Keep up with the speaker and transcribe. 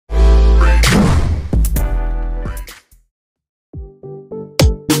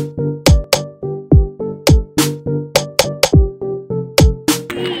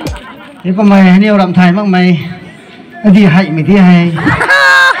Nếu có mày nhiều làm thầy mắc mày đi hại mày đi hay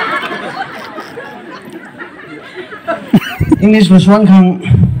English was one khang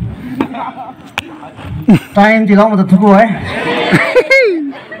time thì long mà thật thú ấy.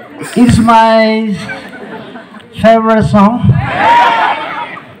 It's my favorite song.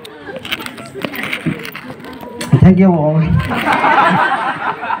 Thank you all.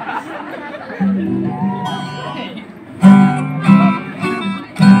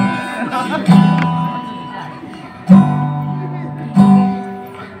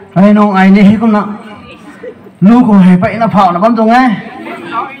 Ai nong ai ni cũng nặng lu của hay vậy nó phao nó bấm tung ấy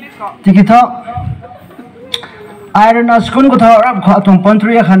thì cái thọ ai nó school của thọ rap khọ tung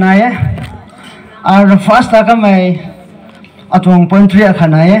pontry khana ấy ai nó first ta cái mày tung pontry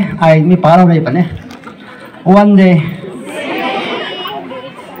khana ấy ai mi paro đây bạn ấy one day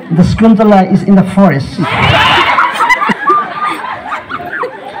the skuntala is in the forest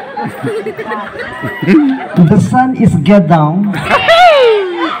the sun is get down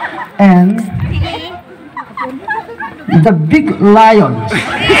and the big lion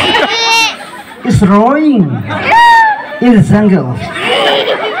is roaring in the jungle.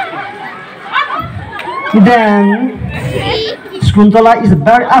 Then Skuntala is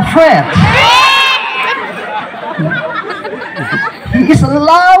very afraid. He is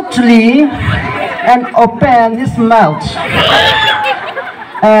loudly and open his mouth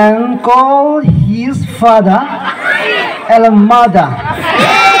and call his father and mother.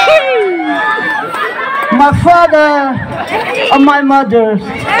 My father and my mother,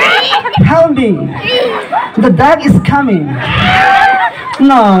 help me. The dog is coming.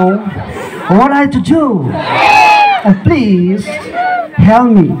 Now, what I to do? Please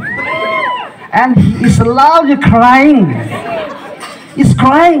help me. And he is loudly crying. He's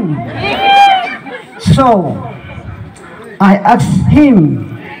crying. So I asked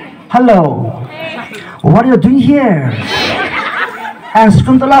him, hello, what are you doing here? And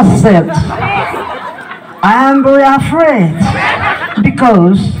Skuntala said, I am very afraid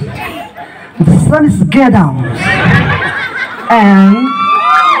because the sun is getting down and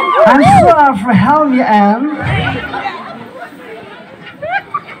I'm so afraid. Help me and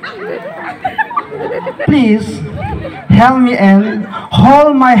please help me and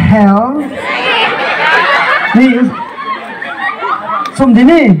hold my hand. Please. Xong đi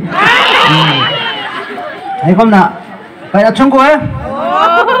đi. Thấy không nào? Vậy là chung cô ấy.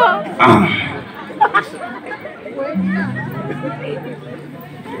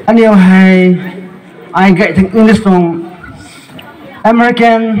 Anh yêu hay ai gậy thành English trong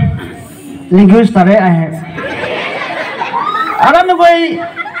American linguist đấy ai. Alam nó quay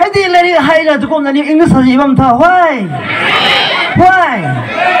hay đi lấy hay là tụi con là English gì bằng thà why?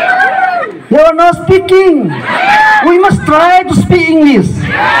 You are not speaking. We must try to speak English.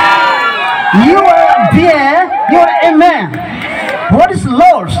 You are there. You are a man. What is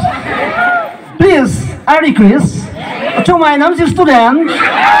lost? Please, I request to my nursing students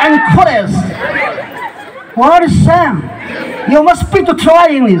and colleagues. What is Sam? You must speak to try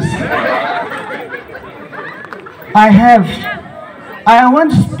English. I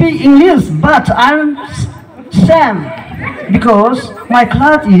want to speak English, but I'm Sam because my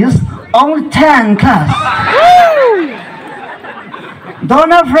class is only 10 class.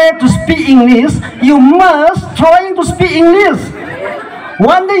 Don't afraid to speak English. You must try to speak English.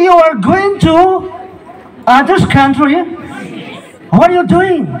 One day you are going to other country. What are you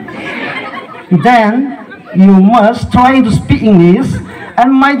doing? Then you must try to speak English.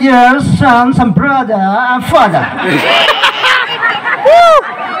 And my dear sons and brother and father.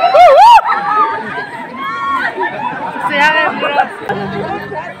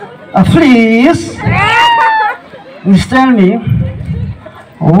 Please tell me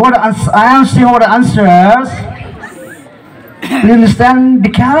what I am saying. What the answers? Please understand. Be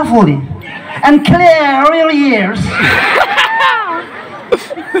carefully and clear your ears.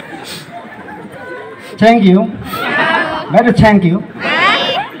 Thank you. Better thank you.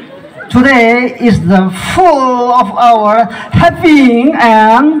 Today is the full of our happy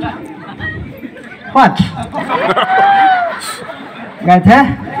and what? Nghe thế?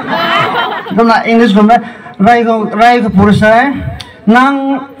 Đúng là English cũng đấy. Rai cái phụ sai.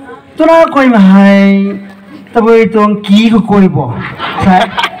 Nang tôi nói coi mà hay. Tôi bây tuồng ký của coi bộ. Sai.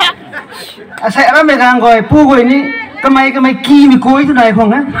 Sai ra mấy cái coi pu coi ní. Cái mấy ký mi coi tôi này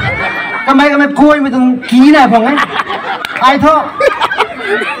không á? Cái mấy coi mi tuồng ký này không á? Ai thôi?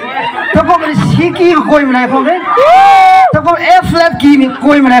 Tôi có cái C key của coi mi này không đấy? Tôi có F flat key mi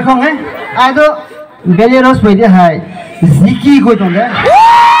coi mi này không ấy? Ai thôi? Belarus bây giờ hay. Ziki coi tuồng đấy.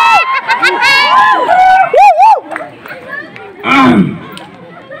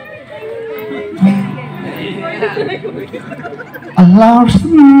 Allah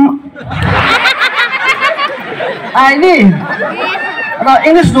ai ni ada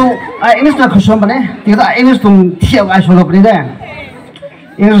English tu khusus apa ni kita English tu tiap ai sudah apa ni dah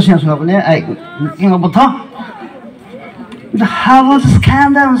English yang sudah apa ni ai yang apa tu the heavens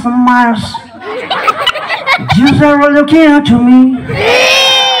candles on Mars you are looking to me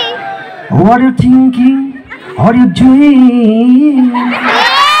what are you thinking what are you doing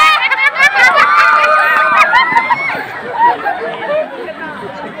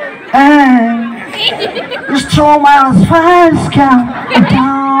you stole my first count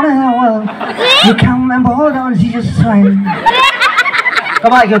down the world. You can't remember on Jesus' sign. Các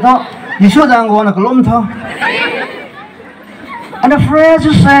bạn kiểu đó, you should have gone a glum thôi. And the phrase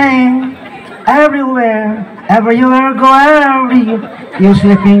you say everywhere, everywhere go every you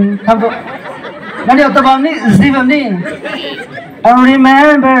sleeping. Tham đó. Nó điều tập bằng đi, gì bằng đi. I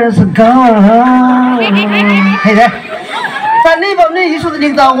remember the girl. Hey đấy. Tại đi bằng đi, you should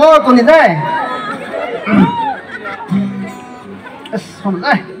have tàu qua tuần này đây. Không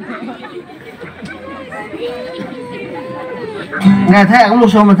đây. Nghe thế cũng lúc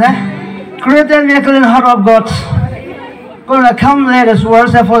mà thế. Create a miracle in the heart of God. Gonna come let us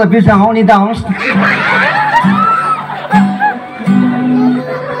worship for the beauty and only downs.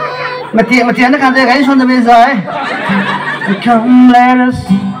 Mà tiền nó càng thế cái xuân bây giờ ấy. Come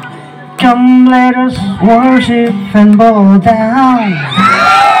let us worship and bow down.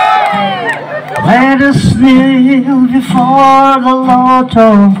 Let us kneel before the Lord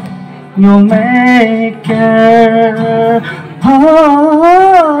of your Maker.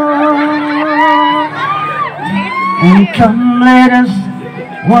 Oh, and come let us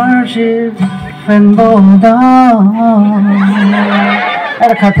worship and bow down.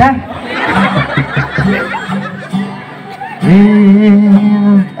 Ada kata?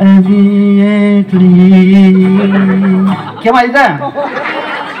 Kemana itu?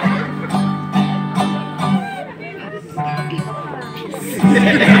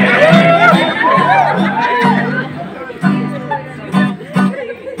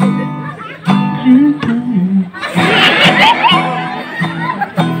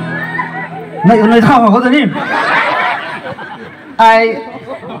 Nơi thao có gì? Ai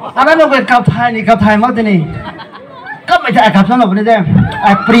ada lo ke kap thai mak ni. Kap aja kap sana boleh deh.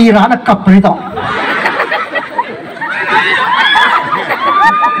 Ai pri rana kap pri to.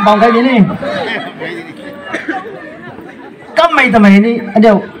 Bang kayak gini. Kap mai tầm ni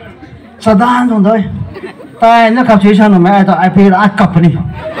ada sadan tu thôi. Tai nó kap chơi sana mai to ai pri rana kap ni.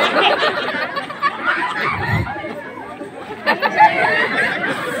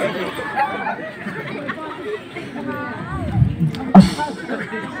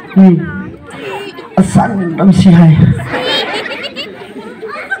 Asan dalam sihai.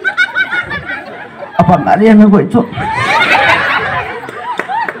 Apa Maria aku itu?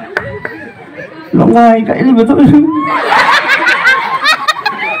 Longai kayak ini betul.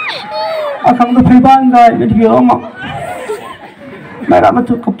 Akang tu perbang gay, mesti dia omong. Mereka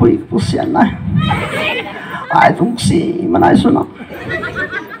betul kepui kepusian lah. Ay fungsi mana isu nak?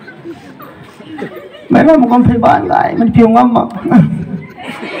 Mereka bukan perbang gay, mesti dia omong.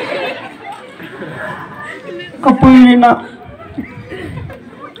 Kapui na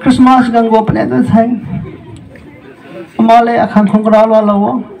Xmas ganggo paneto thai amale akhang khongral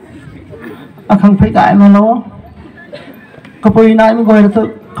walawo akhang phai kai ma lawo kapui na mi goi to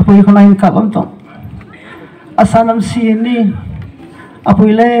kapui khonai ka bam to asanam si ni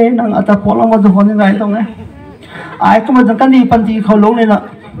apui le nang ata polong ma do honi ngai to nge ai ko ma kan ni panti kho lo ni na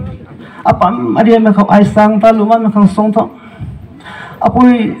apam ari ma kho ai sang ta luma ma khang song to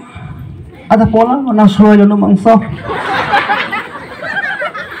apui ada pola mana suai lalu mangsa.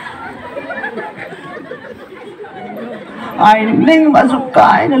 Ai ning masuk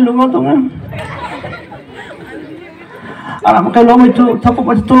kai na lungo tu kan. Alam kalau itu takut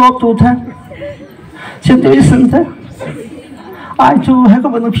macam tu lot tu tha. Sendiri sendiri. Ai tu hek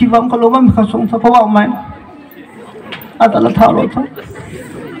apa nak piwam kalau bam kasong tak bawa main. Adalah thalo tu.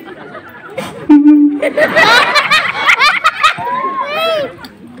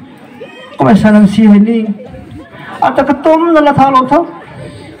 Kemesanan si ini, atau ketum dalam thalo tu,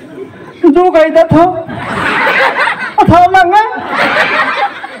 itu kaya dah tu, atau mana,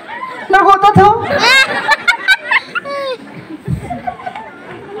 lagu dah tu.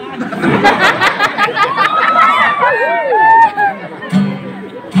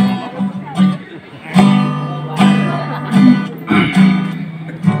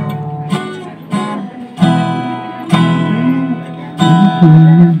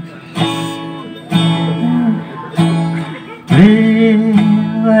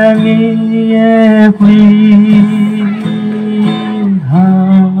 Let me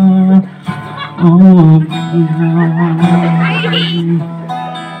of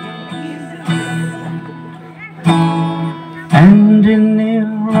and in the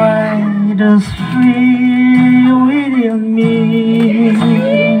right is free within me,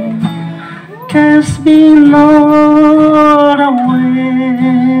 cast me not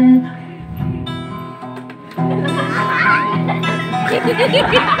away.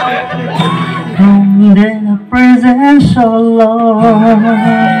 From the presence of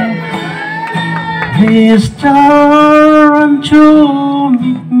Lord, His turn to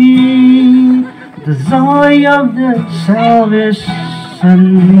meet me, the joy of the salvation,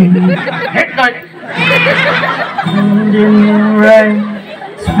 and in the right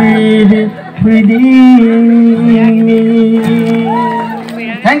spirit within me.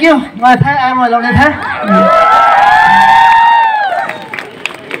 Thank you. Mời Thái ai mời lòng này Thái.